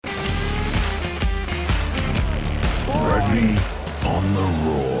Fiji on the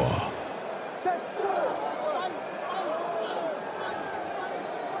roar.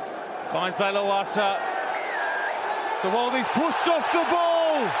 Finds Leilawasa. The Wallabies pushed off the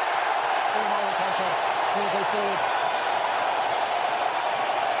ball.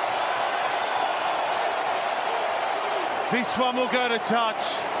 This one will go to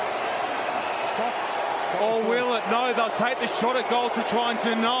touch. Or will it? No, they'll take the shot at goal to try and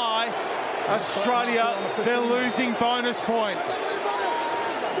deny Australia their losing bonus point.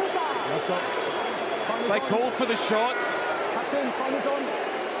 They called for the shot. Captain, time is on.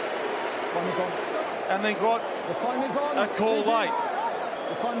 Time is on. And then got a call late.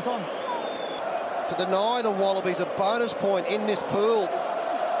 The time's on. To deny the Wallabies a bonus point in this pool.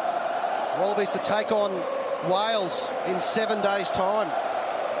 Wallabies to take on Wales in 7 days' time.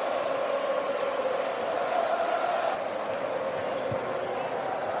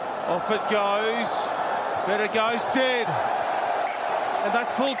 Off it goes. But it goes dead. And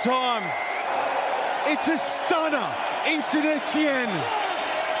that's full time. It's a stunner in Saint-Étienne.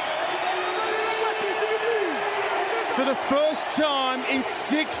 For the first time in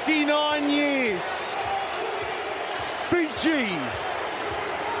 69 years, Fiji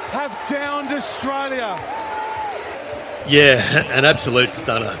have downed Australia. Yeah, an absolute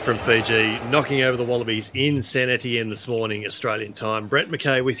stunner from Fiji, knocking over the Wallabies in Saint-Étienne this morning, Australian time. Brett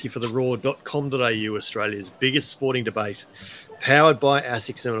McKay with you for the raw.com.au, Australia's biggest sporting debate, powered by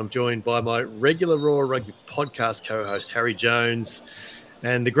ASICS, and I'm joined by my regular Raw Rugby podcast co-host, Harry Jones,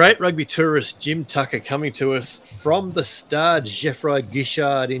 and the great rugby tourist, Jim Tucker, coming to us from the Stade Geoffroy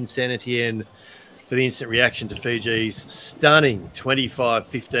Guichard in Saint-Étienne for the instant reaction to Fiji's stunning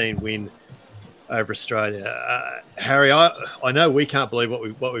 25-15 win over Australia. Harry, I know we can't believe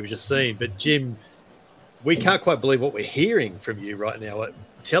what we've just seen, but Jim, we can't quite believe what we're hearing from you right now.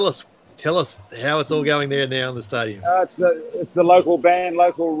 Tell us how it's all going there now in the stadium. It's the local band,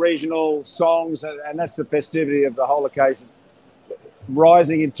 local regional songs, and that's the festivity of the whole occasion.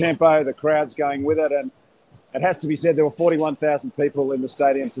 Rising in tempo, the crowd's going with it, and it has to be said there were 41,000 people in the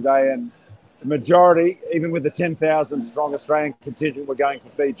stadium today, and the majority, even with the 10,000 strong Australian contingent, were going for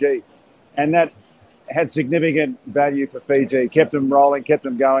Fiji, and that had significant value for Fiji. Kept them rolling, kept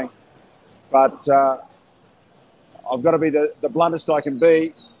them going, but I've got to be the bluntest I can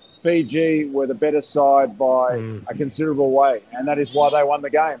be. Fiji were the better side by a considerable way, and that is why they won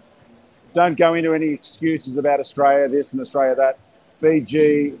the game. Don't go into any excuses about Australia this and Australia that.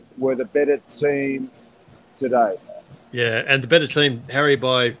 Fiji were the better team today. Yeah, and the better team, Harry,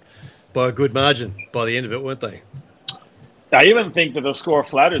 by a good margin by the end of it, weren't they? I even think that the score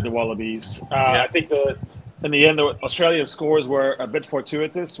flattered the Wallabies. I think that in the end, Australia's scores were a bit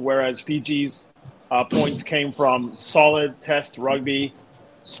fortuitous, whereas Fiji's points came from solid test rugby,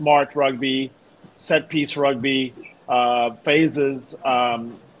 smart rugby, set-piece rugby, phases.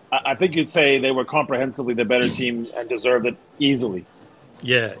 I think you'd say they were comprehensively the better team and deserved it easily.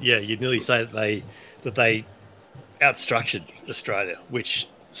 Yeah, you'd nearly say that they outstructured Australia, which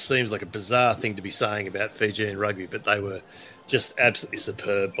seems like a bizarre thing to be saying about Fiji and rugby, but they were just absolutely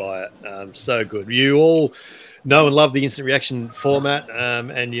superb by it. So good. You all know and love the instant reaction format,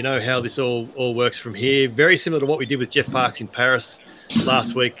 and you know how this all works from here. Very similar to what we did with Jeff Parks in Paris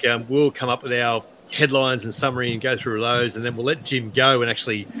last week. We'll come up with our headlines and summary and go through those, and then we'll let Jim go and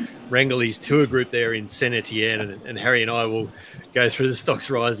actually wrangle his tour group there in Saint-Étienne, and Harry and I will go through the stocks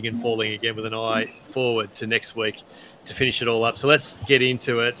rising and falling again with an eye forward to next week to finish it all up. So let's get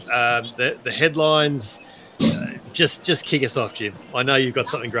into it. The headlines, just kick us off, Jim. I know you've got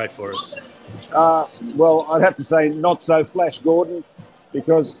something great for us. Well, I'd have to say not so Flash Gordon,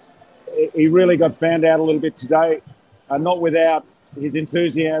 because he really got found out a little bit today, not without his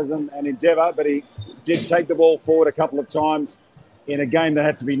enthusiasm and endeavour, but he did take the ball forward a couple of times in a game that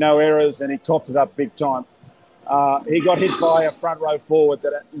had to be no errors, and he coughed it up big time. He got hit by a front row forward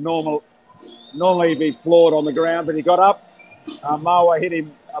that normally he'd be floored on the ground, but he got up. Mawa hit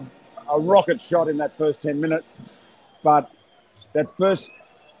him a rocket shot in that first 10 minutes, but that first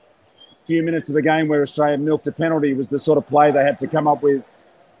few minutes of the game where Australia milked a penalty was the sort of play they had to come up with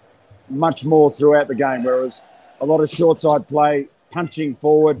much more throughout the game, whereas a lot of short side play, punching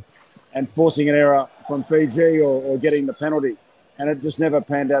forward and forcing an error from Fiji or getting the penalty. And it just never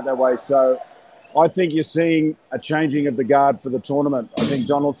panned out that way. So I think you're seeing a changing of the guard for the tournament. I think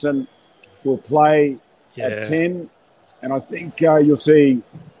Donaldson will play at 10. And I think you'll see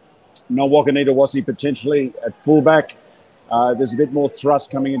Nawaka-Nitawasi potentially at fullback. There's a bit more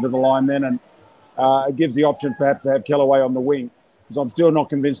thrust coming into the line then. And it gives the option perhaps to have Kellaway on the wing, because I'm still not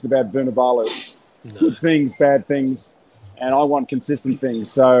convinced about Vunivalu. No. Good things, bad things, and I want consistent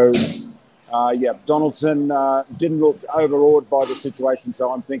things. So Donaldson didn't look overawed by the situation,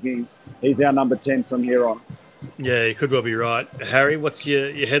 so I'm thinking he's our number 10 from here on. Yeah, you could well be right. Harry, what's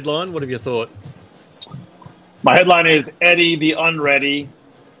your headline? What have you thought? My headline is Eddie the Unready.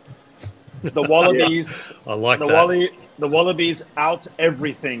 The Wallabies. I like that. The Wallabies out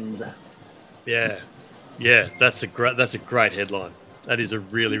everything. Yeah, that's a great headline. That is a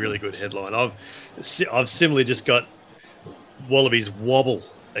really, really good headline. I've similarly just got Wallabies wobble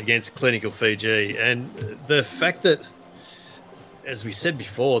against clinical Fiji, and the fact that, as we said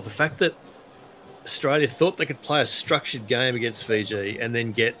before, the fact that Australia thought they could play a structured game against Fiji and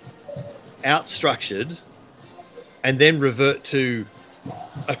then get out-structured and then revert to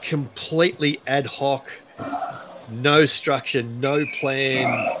a completely ad hoc, no structure, no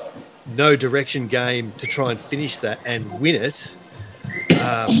plan, no direction game to try and finish that and win it.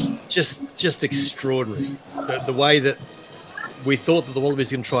 Just extraordinary. The way that we thought that the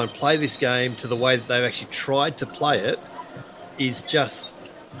Wallabies were going to try and play this game to the way that they've actually tried to play it is just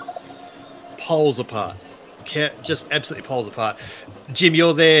poles apart. Just absolutely poles apart. Jim,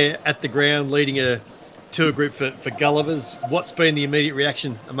 you're there at the ground leading a tour group for Gullivers. What's been the immediate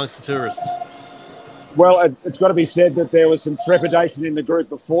reaction amongst the tourists? Well, it's got to be said that there was some trepidation in the group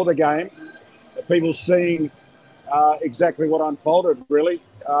before the game. People seeing exactly what unfolded, really.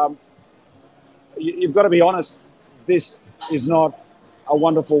 You've got to be honest, this is not a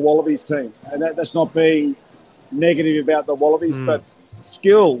wonderful Wallabies team. And that's not being negative about the Wallabies, but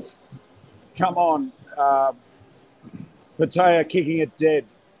skills, come on. Patea kicking it dead,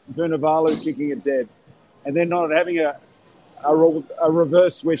 Vunivalu kicking it dead, and then not having a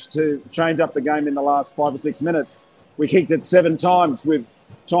reverse switch to change up the game in the last 5 or 6 minutes. We kicked it 7 times with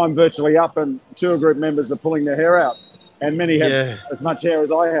time virtually up, and tour group members are pulling their hair out, and many have as much hair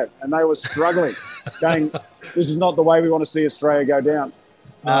as I have, and they were struggling, going, this is not the way we want to see Australia go down.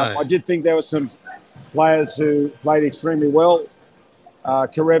 No. I did think there were some players who played extremely well.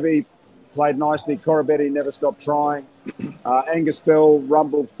 Karevi played nicely. Korobetti never stopped trying. Angus Bell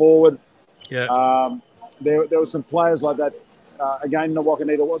rumbled forward. Yeah. There were some players like that. Again,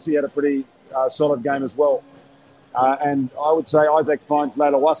 Nawakanita had a pretty solid game as well. And I would say Isaac finds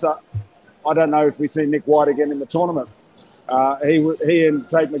Lalawasa. I don't know if we see Nick White again in the tournament. He and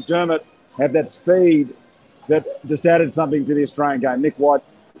Tate McDermott have that speed that just added something to the Australian game. Nick White,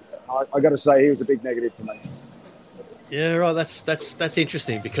 I got to say, he was a big negative for me. Yeah, right. That's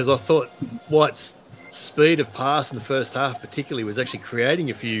interesting, because I thought White's speed of pass in the first half, particularly, was actually creating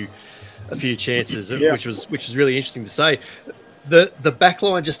a few chances, which was really interesting to say. The back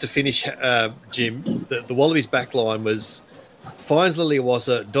line, just to finish, Jim, the Wallabies back line was Fines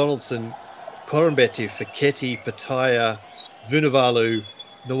Liliawasa, Donaldson, Korombeti, Feketi, Patea, Vunivalu,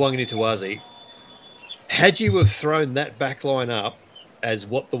 Nwanganitawazi. Had you have thrown that back line up as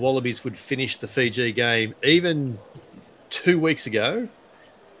what the Wallabies would finish the Fiji game even 2 weeks ago,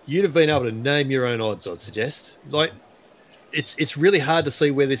 you'd have been able to name your own odds, I'd suggest. Like, it's really hard to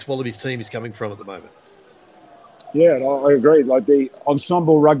see where this Wallabies team is coming from at the moment. Yeah, I agree. Like, the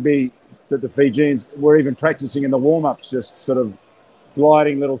ensemble rugby that the Fijians were even practicing in the warm-ups, just sort of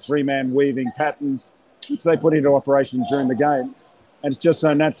gliding little three-man weaving patterns, which they put into operation during the game. And it's just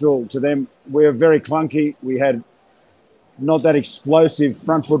so natural to them. We're very clunky. We had not that explosive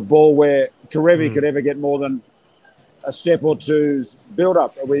front foot ball where Karevi could ever get more than a step or two's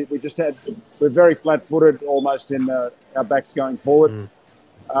build-up. We're very flat-footed almost in our backs going forward.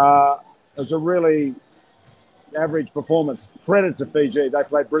 It was a really average performance. Credit to Fiji. They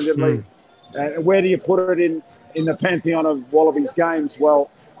played brilliantly. And where do you put it in the pantheon of Wallabies games?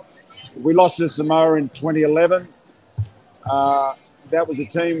 Well, we lost to Samoa in 2011. That was a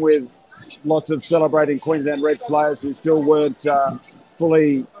team with lots of celebrating Queensland Reds players who still weren't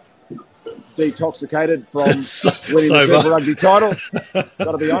fully detoxicated from winning the Super Rugby title.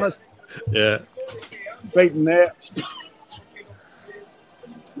 Got to be honest. Yeah. Beaten there.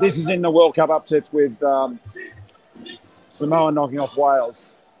 This is in the World Cup upsets with Samoa knocking off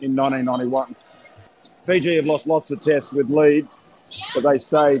Wales in 1991. Fiji have lost lots of tests with leads, but they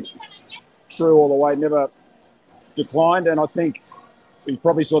stayed true all the way, never declined. And I think we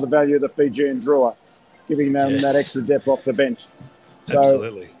probably saw the value of the Fijian drawer, giving them that extra depth off the bench. So,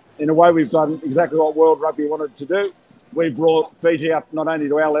 absolutely. In a way, we've done exactly what World Rugby wanted to do. We've brought Fiji up not only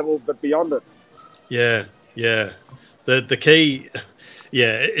to our level, but beyond it. Yeah. The key,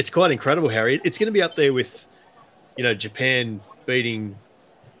 it's quite incredible, Harry. It's going to be up there with, Japan beating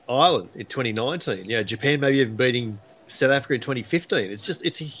Ireland in 2019. Japan maybe even beating South Africa in 2015.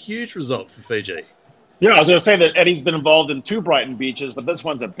 It's a huge result for Fiji. Yeah, I was going to say that Eddie's been involved in 2 Brighton beaches, but this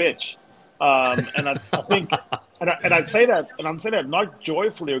one's a bitch. And I think And I say that, and I'm saying that not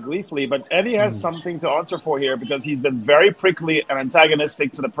joyfully or gleefully, but Eddie has something to answer for here because he's been very prickly and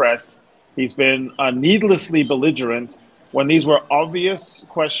antagonistic to the press. He's been needlessly belligerent when these were obvious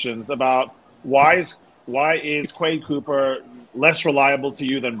questions about why is Quade Cooper less reliable to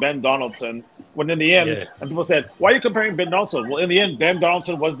you than Ben Donaldson. When in the end, and people said, why are you comparing Ben Donaldson? Well, in the end, Ben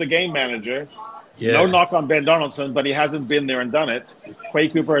Donaldson was the game manager. Yeah. No knock on Ben Donaldson, but he hasn't been there and done it.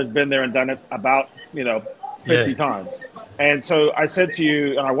 Quade Cooper has been there and done it about, 50 times. And so I said to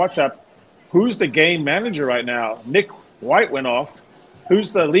you on our WhatsApp, who's the game manager right now? Nick White went off.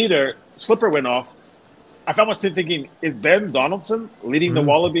 Who's the leader? Slipper went off. I found myself thinking, is Ben Donaldson leading the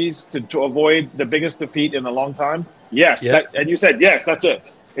Wallabies to avoid the biggest defeat in a long time? Yes. And you said, yes, that's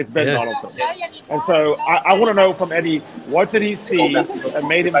it. It's Ben Donaldson. And so I want to know from Eddie, what did he see that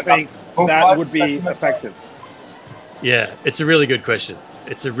made him think that would be effective? Yeah, it's a really good question.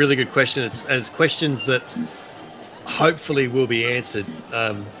 It's It's questions that hopefully will be answered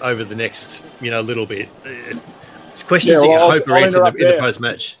over the next, little bit. It's questions that you hope are answered in the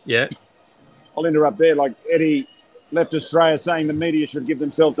post-match. Yeah. I'll interrupt there. Like Eddie left Australia saying the media should give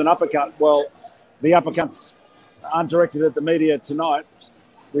themselves an uppercut. Well, the uppercuts aren't directed at the media tonight.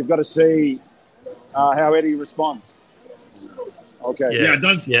 We've got to see how Eddie responds. Okay.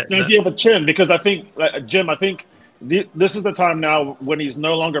 Does he have a chin? Because I think, Jim, this is the time now when he's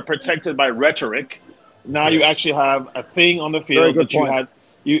no longer protected by rhetoric. Now you actually have a thing on the field that you had.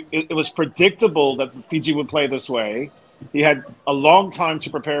 It was predictable that Fiji would play this way. He had a long time to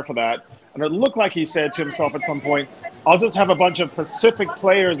prepare for that. And it looked like he said to himself at some point, I'll just have a bunch of Pacific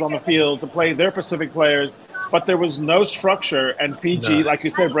players on the field to play their Pacific players. But there was no structure. And Fiji, like you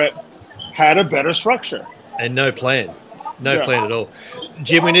said, Brett, had a better structure. And no plan. No plan at all.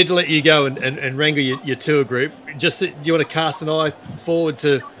 Jim, we need to let you go and wrangle your tour group. Do you want to cast an eye forward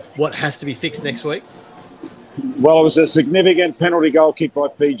to what has to be fixed next week? Well, it was a significant penalty goal kick by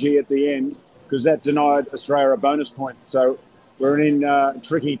Fiji at the end because that denied Australia a bonus point. So we're in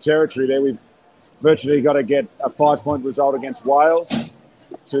tricky territory there. We've virtually got to get a 5-point result against Wales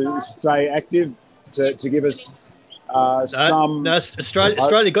to stay active, to give us some. No,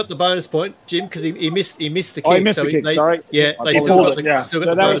 Australia got the bonus point, Jim, because he missed the kick. Oh, he missed the kick, sorry. Yeah, they still got the So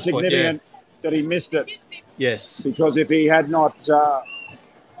that was significant that he missed it. Yes. Because if he had not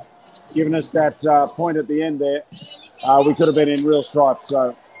given us that point at the end there, we could have been in real strife.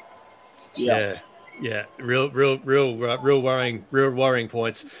 So, yeah, real worrying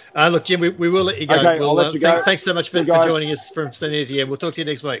points. Look, Jim, we will let you go. Okay, I'll let you go. Thanks so much for joining us from Saint-Étienne. We'll talk to you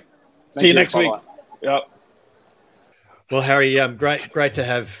next week. See you next week. Yep. Well, Harry, great to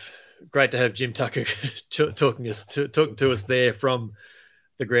have Jim Tucker talking to us there from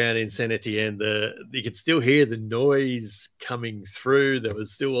the ground in Saint-Étienne. You could still hear the noise coming through. There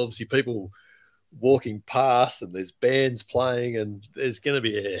was still obviously people walking past, and there's bands playing, and there's going to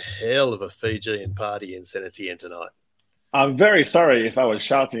be a hell of a Fijian party in Saint-Étienne tonight. I'm very sorry if I was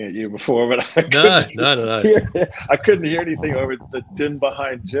shouting at you before, but No. I couldn't hear anything over the din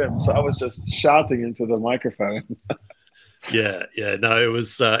behind Jim, so I was just shouting into the microphone. Yeah. No,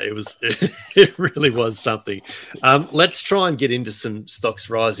 it really was something. Let's try and get into some stocks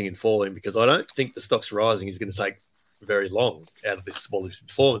rising and falling, because I don't think the stocks rising is going to take very long out of this Wallabies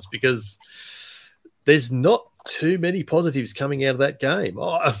performance, because there's not too many positives coming out of that game.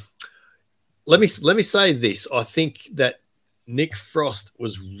 Let me say this. I think that Nick Frost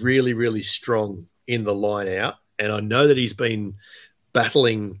was really, really strong in the line out, and I know that he's been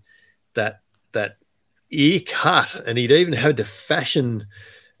battling that ear cut, and he'd even had to fashion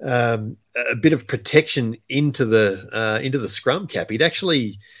a bit of protection into the scrum cap. He'd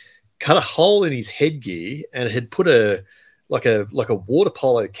actually cut a hole in his headgear and had put a water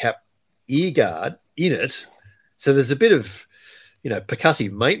polo cap ear guard in it. So there's a bit of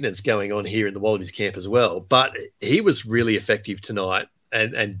percussive maintenance going on here in the Wallabies camp as well. But he was really effective tonight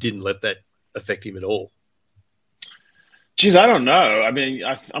and didn't let that affect him at all. Geez, I don't know. I mean,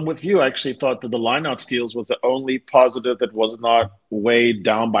 I'm with you. I actually thought that the lineout steals was the only positive that was not weighed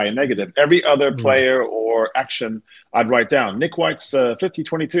down by a negative. Every other player or action I'd write down. Nick White's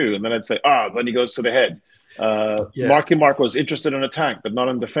 50-22, and then I'd say, then he goes to the head. Marky Mark was interested in attack, but not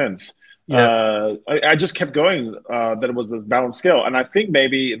in defense. Yeah. I just kept going that it was this balanced scale. And I think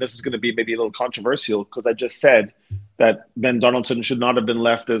maybe this is going to be maybe a little controversial, because I just said that Ben Donaldson should not have been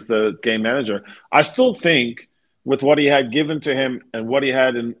left as the game manager. I still think, with what he had given to him and what he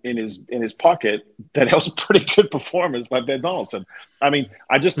had in his pocket, that was a pretty good performance by Ben Donaldson. I mean,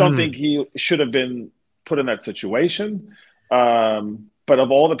 I just don't think he should have been put in that situation. But of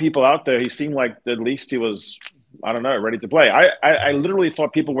all the people out there, he seemed like at least he was, I don't know, ready to play. I literally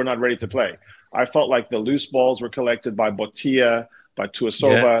thought people were not ready to play. I felt like the loose balls were collected by Botia, by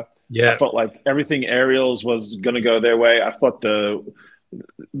Tuasova. Yeah. I felt like everything aerials was going to go their way. I thought the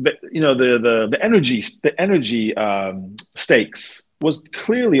energy stakes was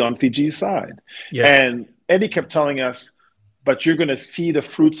clearly on Fiji's side. Yeah. And Eddie kept telling us, but you're going to see the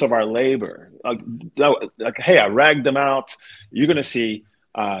fruits of our labor. Like, hey, I ragged them out. You're going to see,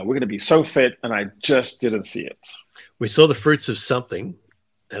 we're going to be so fit. And I just didn't see it. We saw the fruits of something,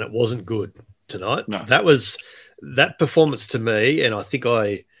 and it wasn't good tonight. No. That performance to me, and I think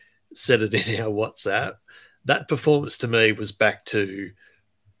I said it in our WhatsApp, that performance to me was back to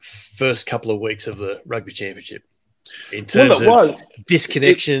first couple of weeks of the rugby championship in terms of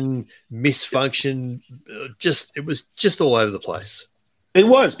disconnection, misfunction. It was just all over the place. It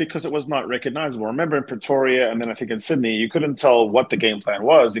was, because it was not recognizable. Remember in Pretoria, and then I think in Sydney, you couldn't tell what the game plan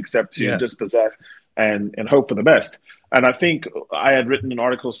was except to dispossess and hope for the best. And I think I had written an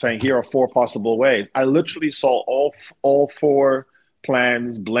article saying here are 4 possible ways. I literally saw all 4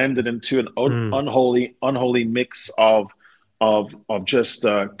 plans blended into an unholy mix of just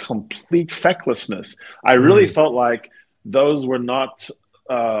complete fecklessness. I really felt like those were not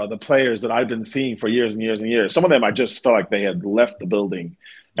the players that I've been seeing for years and years and years. Some of them I just felt like they had left the building.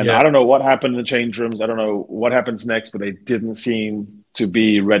 And I don't know what happened in the change rooms. I don't know what happens next, but they didn't seem to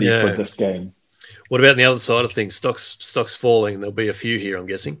be ready for this game. What about the other side of things? Stocks falling. There'll be a few here, I'm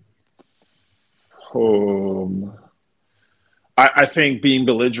guessing. I think being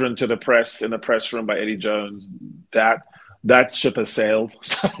belligerent to the press in the press room by Eddie Jones, that ship has sailed.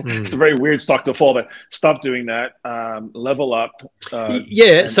 So it's a very weird stock to fall, but stop doing that. Level up.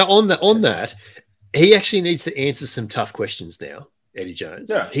 So on that, he actually needs to answer some tough questions now, Eddie Jones.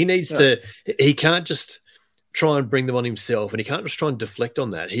 Yeah. He needs to. He can't just try and bring them on himself, and he can't just try and deflect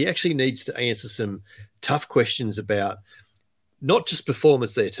on that. He actually needs to answer some tough questions about not just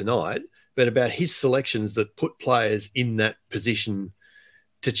performance there tonight, but about his selections that put players in that position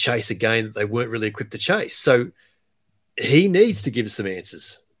to chase a game that they weren't really equipped to chase. So he needs to give some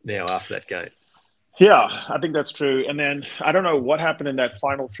answers now after that game. Yeah, I think that's true. And then I don't know what happened in that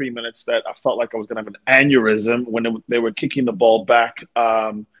final 3 minutes that I felt like I was going to have an aneurysm when they were kicking the ball back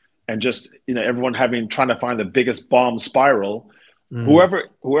and just, everyone trying to find the biggest bomb spiral. Whoever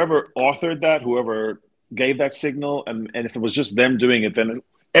authored that, whoever gave that signal, and if it was just them doing it, then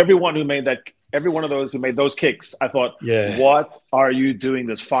every one of those who made those kicks, I thought, what are you doing?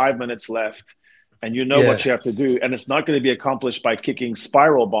 There's 5 minutes left, and what you have to do. And it's not going to be accomplished by kicking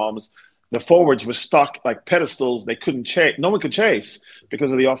spiral bombs. The forwards were stuck like pedestals. They couldn't chase. No one could chase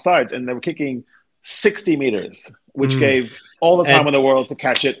because of the offsides. And they were kicking 60 meters, which gave all the time in the world to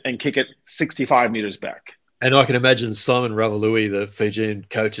catch it and kick it 65 meters back. And I can imagine Simon Ravalui, the Fijian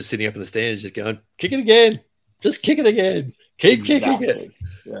coach, is sitting up in the stands just going, kick it again. Just kick it again. Keep kicking it.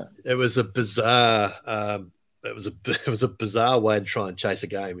 Yeah. It was a bizarre. It was a bizarre way to try and chase a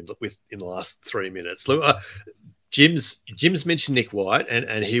game in the last 3 minutes. Look, Jim's mentioned Nick White,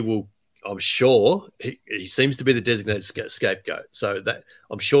 and he will. I'm sure he seems to be the designated scapegoat. So that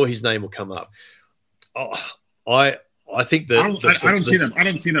I'm sure his name will come up. I think that I don't see that. I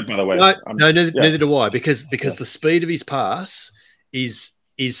don't see that, by the way. Neither do I, because the speed of his pass is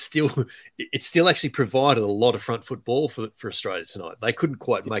still actually provided a lot of front football for Australia tonight. They couldn't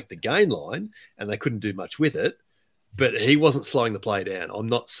quite make the gain line, and they couldn't do much with it, but he wasn't slowing the play down. I'm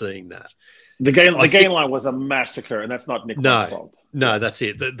not seeing that. The gain line was a massacre, and that's not Nick White's fault. No, that's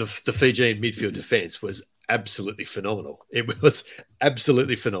it. The Fijian midfield defence was absolutely phenomenal. It was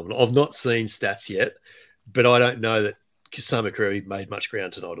absolutely phenomenal. I've not seen stats yet, but I don't know that Kasama Karevi made much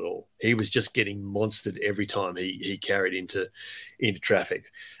ground tonight at all. He was just getting monstered every time he carried into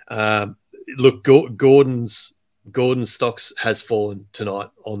traffic. Look, Gordon's stocks has fallen tonight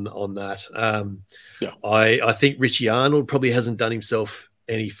on that. I think Richie Arnold probably hasn't done himself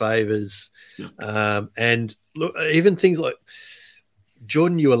any favours. And look, even things like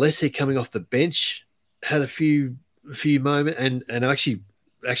Jordan Uelese coming off the bench had a few moments, and actually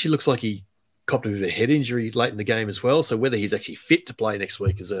looks like he copped a bit of a head injury late in the game as well. So whether he's actually fit to play next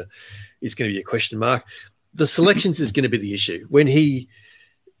week is going to be a question mark. The selections is going to be the issue. When he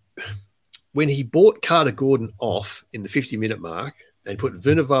bought Carter Gordon off in the 50-minute mark and put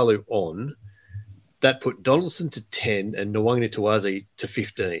Vunivalu on, that put Donaldson to 10 and Nwangani Tawazi to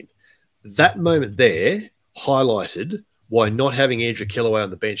 15. That moment there highlighted why not having Andrew Kellaway on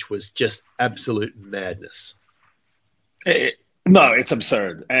the bench was just absolute madness. No, it's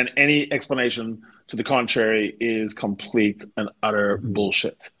absurd. And any explanation to the contrary is complete and utter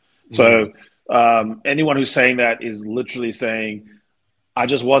bullshit. So anyone who's saying that is literally saying I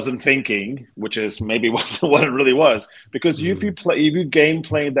just wasn't thinking, which is maybe what it really was. Because if you game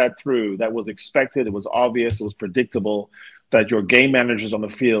played that through, that was expected, it was obvious, it was predictable that your game managers on the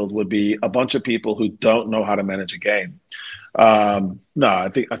field would be a bunch of people who don't know how to manage a game. No, I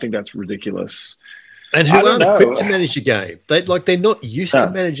think that's ridiculous. And who aren't equipped to manage a game. They're not used to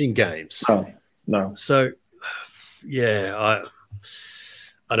managing games. No. So, yeah,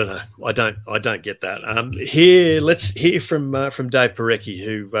 I don't know. I don't get that. Let's hear from Dave Parecki,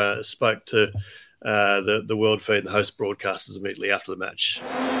 who spoke to the World Feed and the host broadcasters immediately after the match.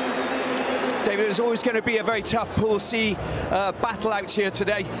 David, it's always going to be a very tough Pool C battle out here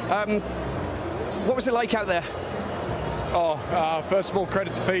today. What was it like out there? First of all,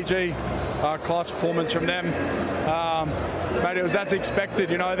 credit to Fiji. Class performance from them. Mate, it was as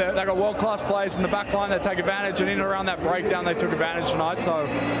expected. You know, they got world-class players in the back line that take advantage, and in and around that breakdown, they took advantage tonight. So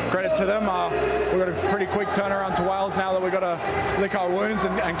credit to them. We've got a pretty quick turnaround to Wales now that we've got to lick our wounds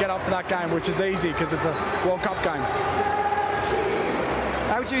and get up for that game, which is easy because it's a World Cup game.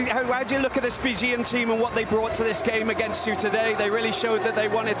 How do you look at this Fijian team and what they brought to this game against you today? They really showed that they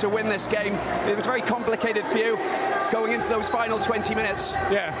wanted to win this game. It was very complicated for you going into those final 20 minutes.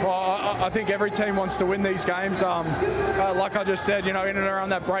 Yeah, well, I think every team wants to win these games. Like I just said, you know, in and around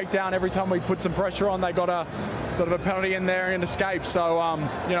that breakdown, every time we put some pressure on, they got a sort of a penalty in there and escape. So,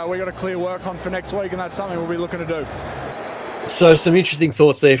 you know, we got a clear work on for next week, and that's something we'll be looking to do. So some interesting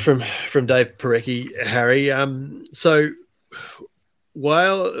thoughts there from Dave Parecki, Harry.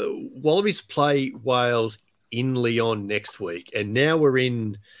 Wallabies play Wales in Lyon next week, and now we're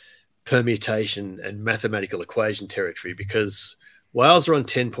in permutation and mathematical equation territory because Wales are on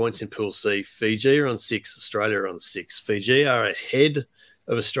 10 points in Pool C, Fiji are on 6, Australia are on 6. Fiji are ahead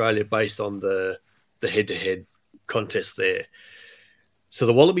of Australia based on the head-to-head contest there. So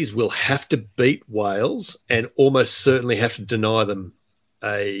the Wallabies will have to beat Wales and almost certainly have to deny them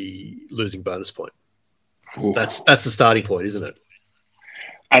a losing bonus point. Ooh. That's the starting point, isn't it?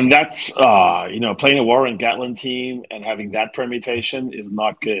 And that's, playing a Warren Gatland team and having that permutation is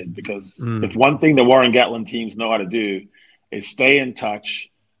not good because if one thing the Warren Gatland teams know how to do is stay in touch,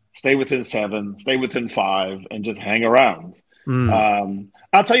 stay within 7, stay within 5, and just hang around.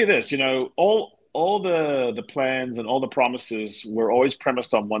 I'll tell you this, you know, all the plans and all the promises were always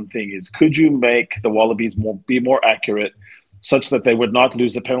premised on one thing is could you make the Wallabies be more accurate such that they would not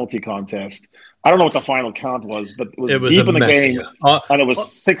lose the penalty contest? I don't know what the final count was, but it was deep in the game, and it was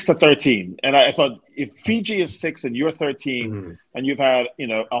 6-13. And I thought, if Fiji is 6 and you're 13, and you've had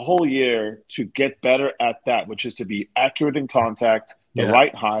a whole year to get better at that, which is to be accurate in contact, the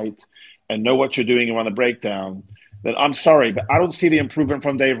right height, and know what you're doing around the breakdown, then I'm sorry, but I don't see the improvement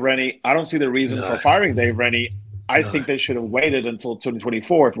from Dave Rennie. I don't see the reason for firing Dave Rennie. I think they should have waited until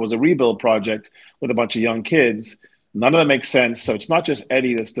 2024 if it was a rebuild project with a bunch of young kids. None of that makes sense. So it's not just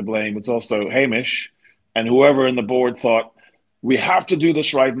Eddie that's to blame. It's also Hamish and whoever in the board thought, we have to do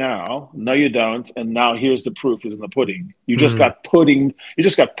this right now. No, you don't. And now here's the proof is in the pudding. You just got pudding. You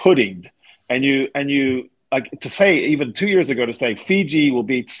just got puddinged. And you like to say even 2 years ago to say Fiji will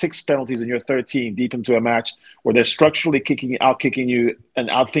beat 6 penalties and you're 13 deep into a match where they're structurally kicking you and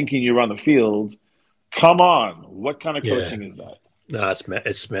outthinking you around the field. Come on. What kind of coaching is that? No, it's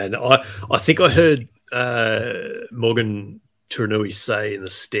mad. I think I heard Morgan Turinui say in the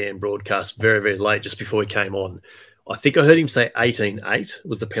Stan broadcast very, very late, just before he came on, I think I heard him say 18-8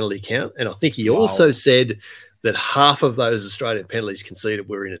 was the penalty count. And I think he also said that half of those Australian penalties conceded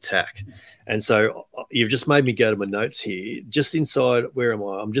were in attack. And so you've just made me go to my notes here. Just inside, where am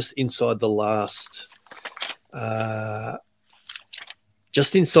I? I'm just inside the last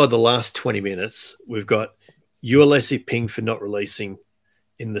 20 minutes. We've got Uelese pinged for not releasing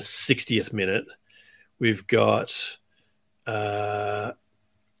in the 60th minute. We've got Vunivalu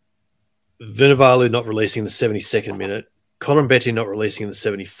not releasing in the 72nd minute, Colin Betty not releasing in the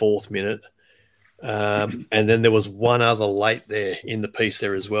 74th minute, and then there was one other late there in the piece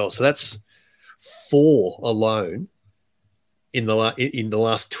there as well. So that's 4 alone in the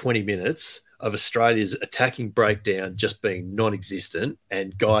last 20 minutes of Australia's attacking breakdown just being non-existent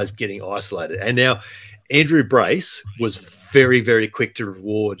and guys getting isolated. And now Andrew Brace was very, very quick to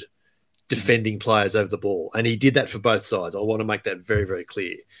reward defending players over the ball. And he did that for both sides. I want to make that very, very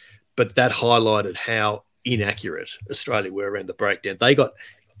clear. But that highlighted how inaccurate Australia were around the breakdown. They got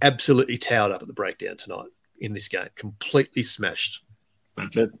absolutely towed up at the breakdown tonight in this game. Completely smashed.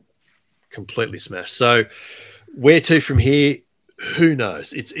 That's it. Completely smashed. So where to from here? Who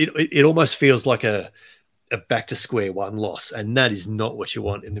knows? It almost feels like a back to square one loss. And that is not what you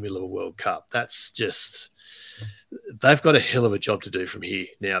want in the middle of a World Cup. That's just... They've got a hell of a job to do from here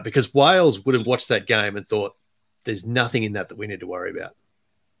now because Wales would have watched that game and thought there's nothing in that we need to worry about.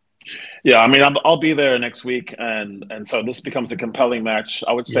 Yeah, I mean, I'll be there next week, and so this becomes a compelling match.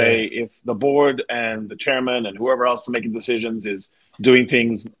 I would say if the board and the chairman and whoever else is making decisions is doing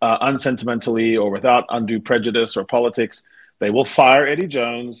things unsentimentally or without undue prejudice or politics, they will fire Eddie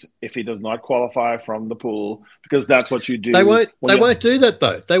Jones if he does not qualify from the pool, because that's what you do. They won't do that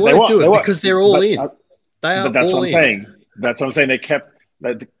though. They won't do it because they're all in. They are. But that's all what I'm in. saying. That's what I'm saying.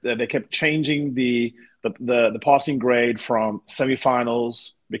 They kept changing the passing grade from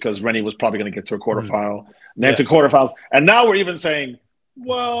semifinals because Rennie was probably going to get to a quarterfinal, and then to quarterfinals. And now we're even saying,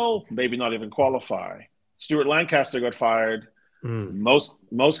 well, maybe not even qualify. Stuart Lancaster got fired. Most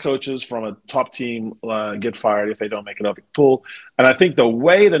coaches from a top team get fired if they don't make it out of the pool. And I think the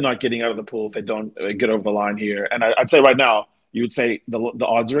way they're not getting out of the pool if they don't get over the line here, and I'd say right now, you would say the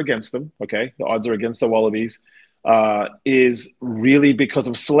odds are against them, okay? The odds are against the Wallabies, is really because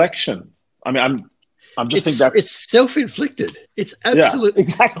of selection. I mean, I'm just think that's it's self-inflicted. It's absolutely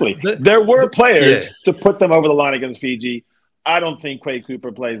exactly. There were players to put them over the line against Fiji. I don't think Quade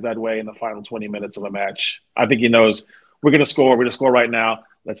Cooper plays that way in the final 20 minutes of a match. I think he knows we're going to score. We're going to score right now.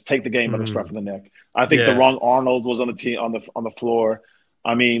 Let's take the game by the scruff of the neck. I think the wrong Arnold was on the team on the floor.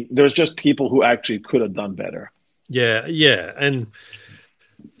 I mean, there's just people who actually could have done better. Yeah, and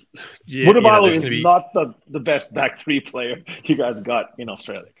Woodabalu is not the best back three player you guys got in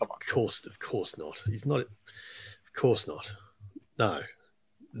Australia. Come on. Of course not. He's not. Of course not. No.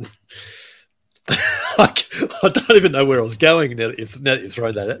 I don't even know where I was going now that you've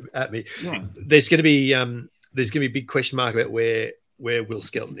thrown that at me. Yeah. There's going to be a big question mark about where Will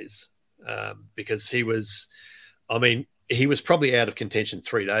Skelton is, because he was probably out of contention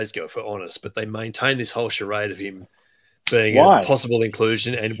 3 days ago, if we're honest, but they maintained this whole charade of him being a possible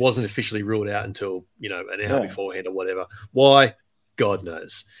inclusion and wasn't officially ruled out until, an hour beforehand or whatever. Why? God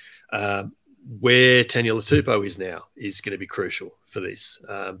knows. Where Tanya Latupo is now is going to be crucial for this,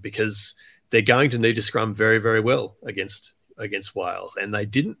 because they're going to need to scrum very, very well against Wales, and they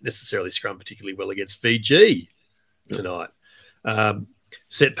didn't necessarily scrum particularly well against Fiji tonight.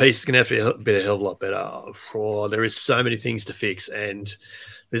 Set piece is going to have to be a hell of a lot better. There is so many things to fix, and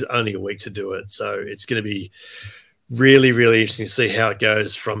there's only a week to do it. So it's going to be really, really interesting to see how it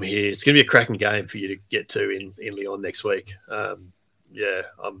goes from here. It's going to be a cracking game for you to get to in Lyon next week.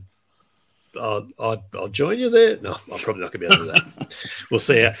 I'll join you there. No, I'm probably not going to be able to do that. We'll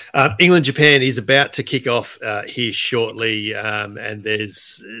see. England-Japan is about to kick off here shortly, and there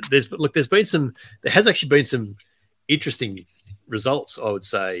has actually been some interesting results, I would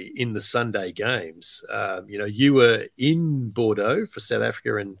say, in the Sunday games. You were in Bordeaux for South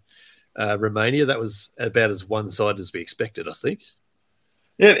Africa and Romania. That was about as one-sided as we expected, I think.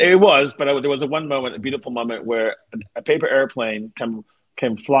 It was, but there was a beautiful moment where a paper airplane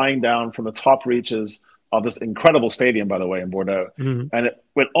came flying down from the top reaches of this incredible stadium, by the way, in Bordeaux. Mm-hmm. And it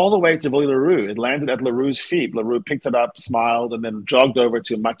went all the way to Willy Leroux. It landed at Leroux's feet. Leroux picked it up, smiled, and then jogged over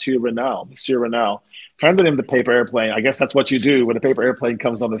to Monsieur Renal, handed him the paper airplane. I guess that's what you do when a paper airplane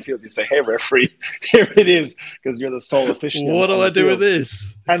comes on the field. You say, hey, referee, here it is, because you're the sole official. What do I do with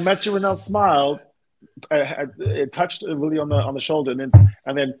this? And Monsieur Renal smiled. It touched Willy on the shoulder,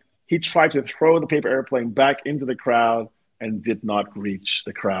 and then he tried to throw the paper airplane back into the crowd and did not reach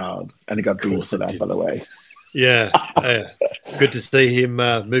the crowd. And he got booed for that, by the way. Yeah. Good to see him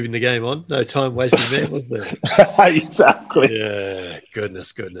moving the game on. No time wasted there, was there? Exactly. Yeah.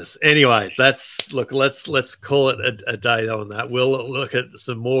 Goodness. Anyway, let's call it a day on that. We'll look at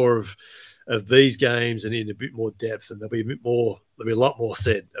some more of these games and in a bit more depth, and there'll be a lot more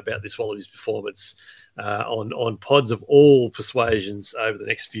said about this Wallabies performance on pods of all persuasions over the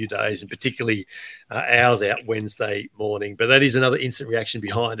next few days, and particularly ours out Wednesday morning. But that is another instant reaction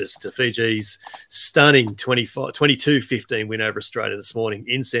behind us to Fiji's stunning 22-15 win over Australia this morning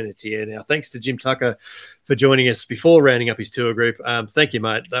in Saint-Étienne. Now, thanks to Jim Tucker for joining us before rounding up his tour group. Thank you,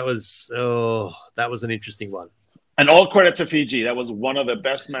 mate. That was an interesting one. And all credit to Fiji. That was one of the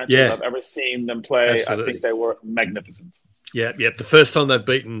best matches I've ever seen them play. Absolutely. I think they were magnificent. Yeah. The first time they've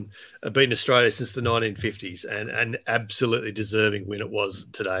beaten Australia since the 1950s, and an absolutely deserving win it was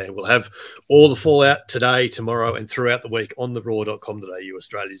today. And we'll have all the fallout today, tomorrow, and throughout the week on the raw.com.au,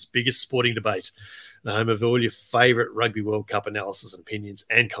 Australia's biggest sporting debate, the home of all your favourite Rugby World Cup analysis and opinions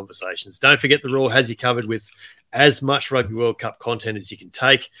and conversations. Don't forget, the Raw has you covered with as much Rugby World Cup content as you can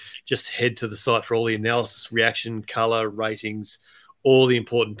take. Just head to the site for all the analysis, reaction, colour, ratings, all the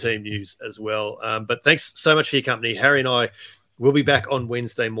important team news as well. But thanks so much for your company. Harry and I will be back on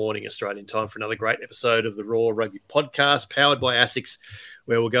Wednesday morning Australian time for another great episode of the Raw Rugby podcast, powered by ASICS,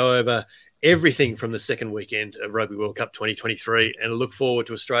 where we'll go over everything from the second weekend of Rugby World Cup 2023 and look forward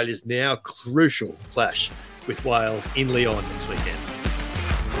to Australia's now crucial clash with Wales in Lyon next weekend.